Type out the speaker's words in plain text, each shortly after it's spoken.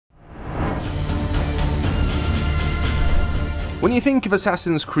When you think of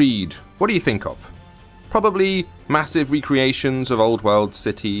Assassin's Creed, what do you think of? Probably massive recreations of old world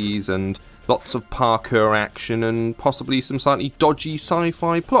cities and lots of parkour action and possibly some slightly dodgy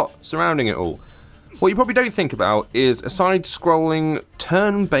sci-fi plot surrounding it all. What you probably don't think about is a side-scrolling,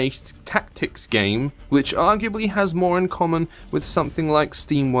 turn-based tactics game which arguably has more in common with something like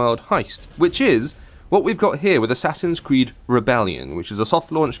SteamWorld Heist, which is what we've got here with Assassin's Creed Rebellion, which is a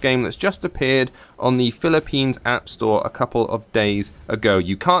soft launch game that's just appeared on the Philippines App Store a couple of days ago.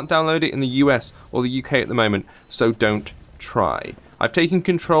 You can't download it in the US or the UK at the moment, so don't try. I've taken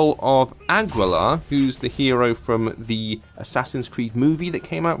control of Aguilar, who's the hero from the Assassin's Creed movie that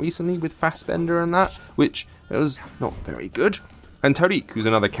came out recently with Fassbender and that, which was not very good. And Tariq, who's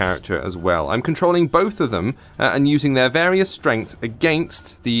another character as well. I'm controlling both of them and using their various strengths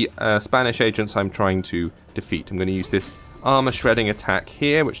against the Spanish agents I'm trying to defeat. I'm going to use this armor shredding attack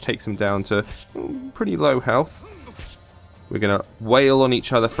here, which takes them down to pretty low health. We're going to wail on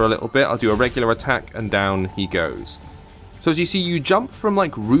each other for a little bit. I'll do a regular attack and down he goes. So as you see, you jump from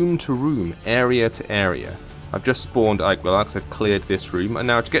like room to room, area to area. I've just spawned Aguilar because I've cleared this room, and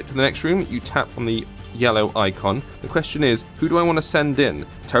now to get to the next room, you tap on the yellow icon. The question is, who do I want to send in?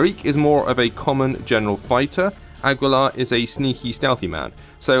 Tariq is more of a common general fighter. Aguilar is a sneaky, stealthy man.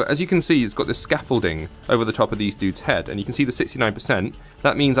 So as you can see, it's got this scaffolding over the top of these dudes' head, and you can see the 69%.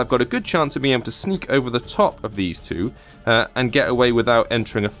 That means I've got a good chance of being able to sneak over the top of these two and get away without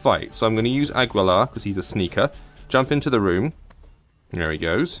entering a fight. So I'm going to use Aguilar because he's a sneaker. Jump into the room. There he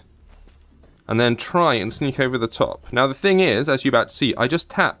goes. And then try and sneak over the top. Now the thing is, as you're about to see, I just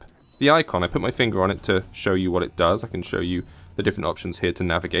tap the icon. I put my finger on it to show you what it does. I can show you the different options here to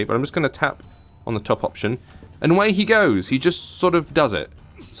navigate, but I'm just going to tap on the top option, and away he goes. He just sort of does it.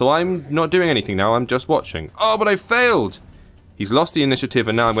 So I'm not doing anything now, I'm just watching. Oh, but I failed! He's lost the initiative,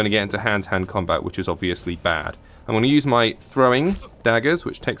 and now I'm going to get into hand-to-hand combat, which is obviously bad. I'm going to use my throwing daggers,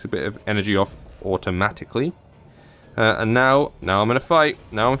 which takes a bit of energy off automatically. And now I'm going to fight.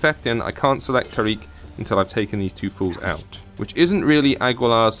 Now I'm infecting. I can't select Tariq until I've taken these two fools out, which isn't really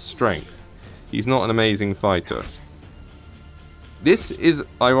Aguilar's strength. He's not an amazing fighter. This is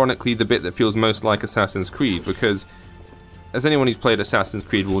ironically the bit that feels most like Assassin's Creed, because as anyone who's played Assassin's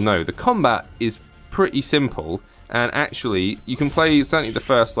Creed will know, the combat is pretty simple, and actually you can play certainly the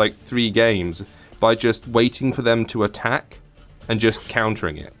first like 3 games by just waiting for them to attack and just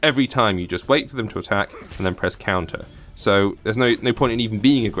countering it. Every time you just wait for them to attack and then press counter. So there's no point in even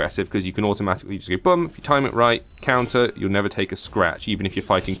being aggressive, because you can automatically just go boom. If you time it right, counter, you'll never take a scratch, even if you're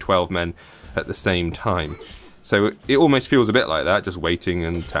fighting 12 men at the same time. So it almost feels a bit like that, just waiting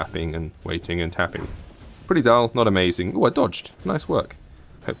and tapping and waiting and tapping. Pretty dull, not amazing. Oh, I dodged. Nice work.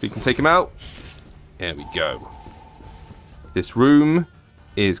 Hopefully you can take him out. There we go. This room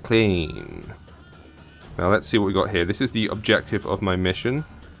is clean. Now let's see what we got here. This is the objective of my mission.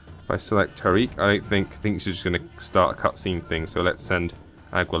 If I select Tariq, I think it's just going to start a cutscene thing, so let's send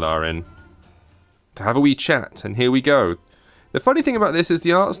Aguilar in to have a wee chat, and here we go. The funny thing about this is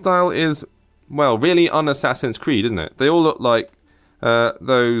the art style is, well, really un-Assassin's Creed, isn't it? They all look like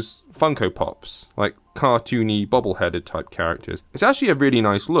those Funko Pops, like cartoony, bobble-headed type characters. It's actually a really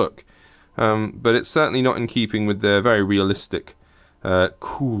nice look, but it's certainly not in keeping with their very realistic,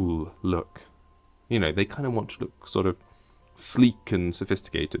 cool look. You know, they kind of want to look sort of sleek and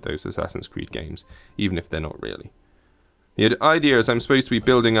sophisticated, those Assassin's Creed games, even if they're not really. The idea is I'm supposed to be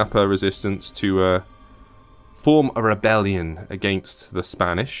building up a resistance to form a rebellion against the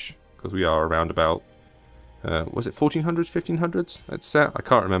Spanish, because we are around about, was it 1400s, 1500s? It's set. I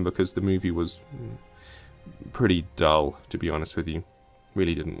can't remember because the movie was pretty dull, to be honest with you.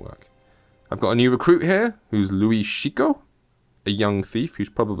 Really didn't work. I've got a new recruit here, who's Luis Chico, a young thief who's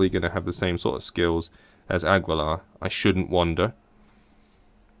probably going to have the same sort of skills as Aguilar. I shouldn't wonder.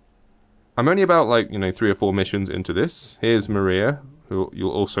 I'm only about, like, 3 or 4 missions into this. Here's Maria, who you'll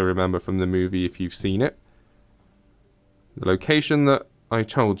also remember from the movie if you've seen it. The location that I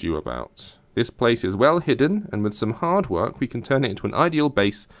told you about. This place is well hidden, and with some hard work we can turn it into an ideal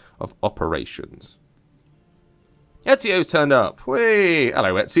base of operations. Ezio's turned up. Whee!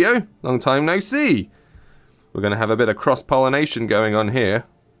 Hello, Ezio. Long time no see. We're going to have a bit of cross-pollination going on here.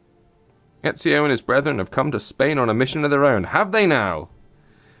 Ezio and his brethren have come to Spain on a mission of their own. Have they now?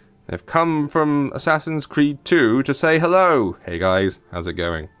 They've come from Assassin's Creed 2 to say hello. Hey guys, how's it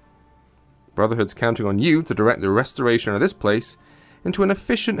going? Brotherhood's counting on you to direct the restoration of this place into an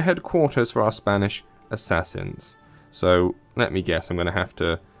efficient headquarters for our Spanish assassins. So, let me guess, I'm going to have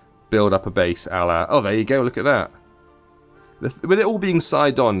to build up a base a la... Oh, there you go, look at that. With it all being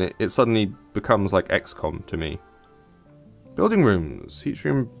side on, it suddenly becomes like XCOM to me. Building rooms. Each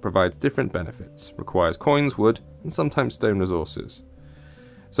room provides different benefits. Requires coins, wood, and sometimes stone resources.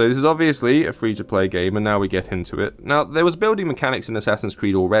 So this is obviously a free-to-play game, and now we get into it. Now, there was building mechanics in Assassin's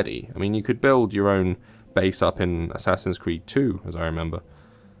Creed already. I mean, you could build your own base up in Assassin's Creed 2, as I remember.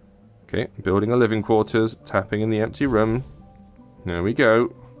 Okay, building a living quarters, tapping in the empty room. There we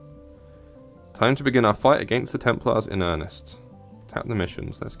go. Time to begin our fight against the Templars in earnest. Tap the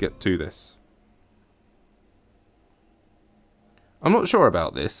missions. Let's get to this. I'm not sure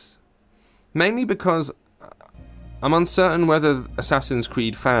about this. Mainly because I'm uncertain whether Assassin's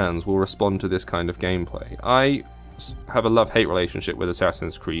Creed fans will respond to this kind of gameplay. I have a love-hate relationship with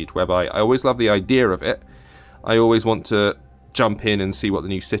Assassin's Creed, whereby I always love the idea of it. I always want to jump in and see what the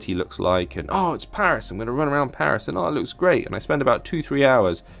new city looks like, and oh, it's Paris, I'm going to run around Paris, and oh, it looks great, and I spend about 2-3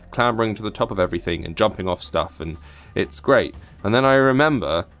 hours clambering to the top of everything and jumping off stuff, and it's great. And then I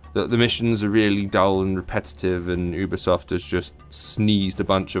remember that the missions are really dull and repetitive, and Ubisoft has just sneezed a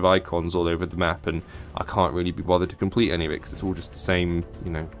bunch of icons all over the map, and I can't really be bothered to complete any of it because it's all just the same,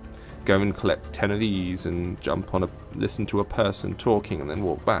 you know, go and collect 10 of these and jump on listen to a person talking and then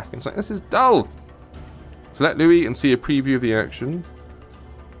walk back. And it's like, this is dull! Select Louis and see a preview of the action.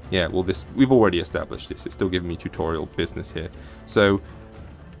 Yeah, well, we've already established this. It's still giving me tutorial business here. So,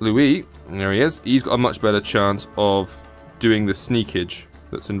 Louis, there he is. He's got a much better chance of doing the sneakage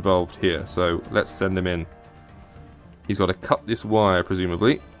that's involved here, so let's send him in. He's got to cut this wire,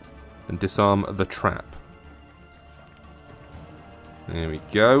 presumably, and disarm the trap. There we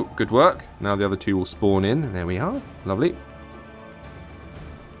go. Good work. Now the other two will spawn in. There we are. Lovely.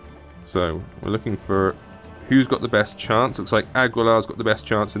 So, we're looking for who's got the best chance. Looks like Aguilar's got the best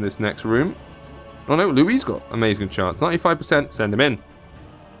chance in this next room. Oh no, Louis' got amazing chance. 95%. Send him in.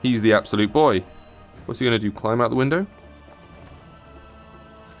 He's the absolute boy. What's he going to do? Climb out the window?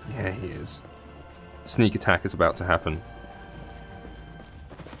 Yeah, he is. Sneak attack is about to happen.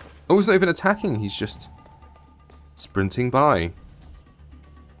 Oh, he's not even attacking. He's just sprinting by.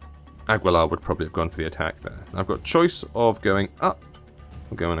 Aguilar would probably have gone for the attack there. I've got choice of going up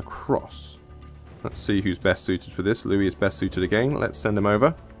or going across. Let's see who's best suited for this. Louis is best suited again. Let's send him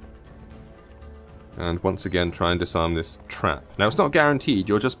over. And once again, try and disarm this trap. Now, it's not guaranteed.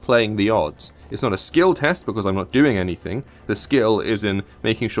 You're just playing the odds. It's not a skill test because I'm not doing anything. The skill is in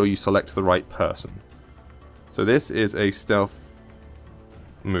making sure you select the right person. So this is a stealth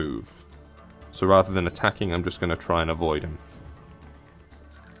move. So rather than attacking, I'm just going to try and avoid him.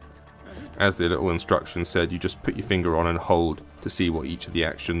 As the little instruction said, you just put your finger on and hold to see what each of the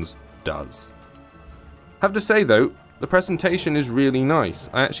actions does. I have to say though, the presentation is really nice.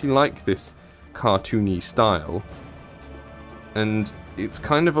 I actually like this cartoony style, and it's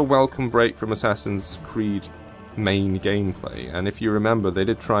kind of a welcome break from Assassin's Creed main gameplay. And if you remember, they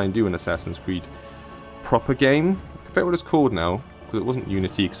did try and do an Assassin's Creed proper game. I forget what it's called now, because it wasn't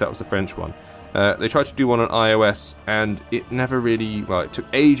Unity, because that was the French one. They tried to do one on iOS, and it never really, well, it took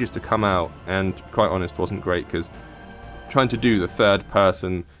ages to come out, and quite honest, wasn't great, because trying to do the third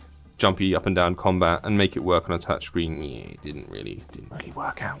person jumpy up and down combat and make it work on a touchscreen, yeah, it didn't really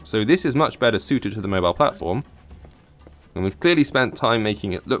work out. So this is much better suited to the mobile platform, and we've clearly spent time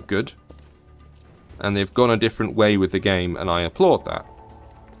making it look good, and they've gone a different way with the game, and I applaud that.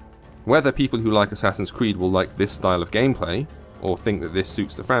 Whether people who like Assassin's Creed will like this style of gameplay, or think that this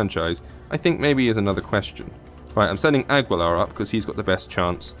suits the franchise, I think maybe is another question. Right, I'm sending Aguilar up because he's got the best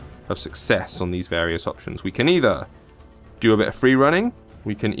chance of success on these various options. We can either do a bit of free running,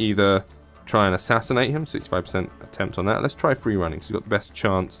 we can either try and assassinate him, 65% attempt on that. Let's try free running, so he's got the best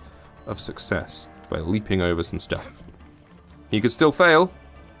chance of success by leaping over some stuff. He could still fail.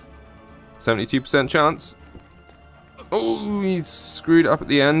 72% chance. Oh, he's screwed up at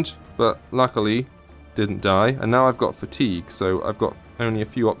the end, but luckily didn't die. And now I've got fatigue, so I've got only a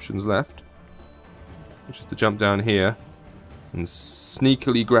few options left, which is to jump down here and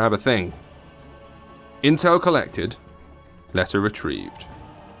sneakily grab a thing. Intel collected, letter retrieved.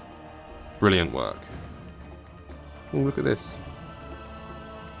 Brilliant work. Oh, look at this.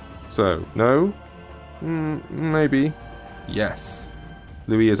 So, no? Maybe. Yes.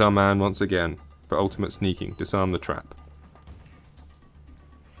 Louis is our man once again for ultimate sneaking. Disarm the trap.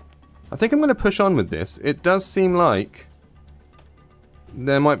 I think I'm going to push on with this. It does seem like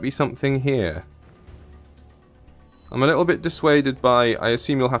there might be something here. I'm a little bit dissuaded by, I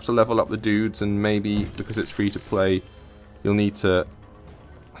assume you'll have to level up the dudes, and maybe because it's free to play, you'll need to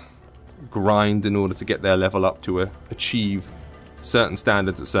grind in order to get their level up to achieve certain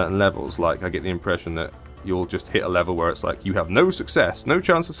standards at certain levels. Like, I get the impression that you'll just hit a level where it's like, you have no success, no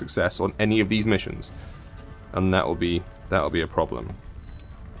chance of success on any of these missions. And that'll be a problem.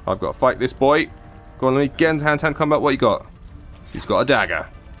 I've got to fight this boy. Go on, let me get into hand-to-hand combat. What you got? He's got a dagger.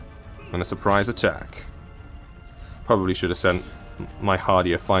 And a surprise attack. Probably should have sent my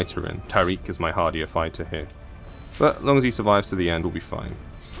hardier fighter in. Tariq is my hardier fighter here. But as long as he survives to the end, we'll be fine.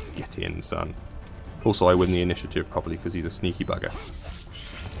 Get in, son. Also, I win the initiative probably because he's a sneaky bugger.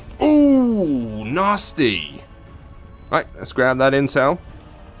 Ooh, nasty. Right, let's grab that intel.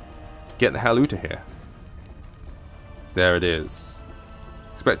 Get the hell out of here. There it is.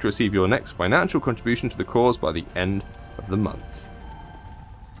 Expect to receive your next financial contribution to the cause by the end of the month.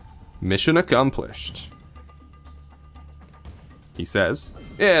 Mission accomplished. He says.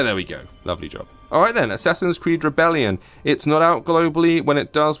 Yeah, there we go. Lovely job. Alright then, Assassin's Creed Rebellion. It's not out globally. When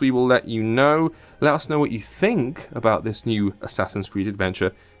it does, we will let you know. Let us know what you think about this new Assassin's Creed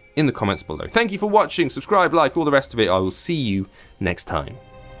adventure in the comments below. Thank you for watching. Subscribe, like, all the rest of it. I will see you next time.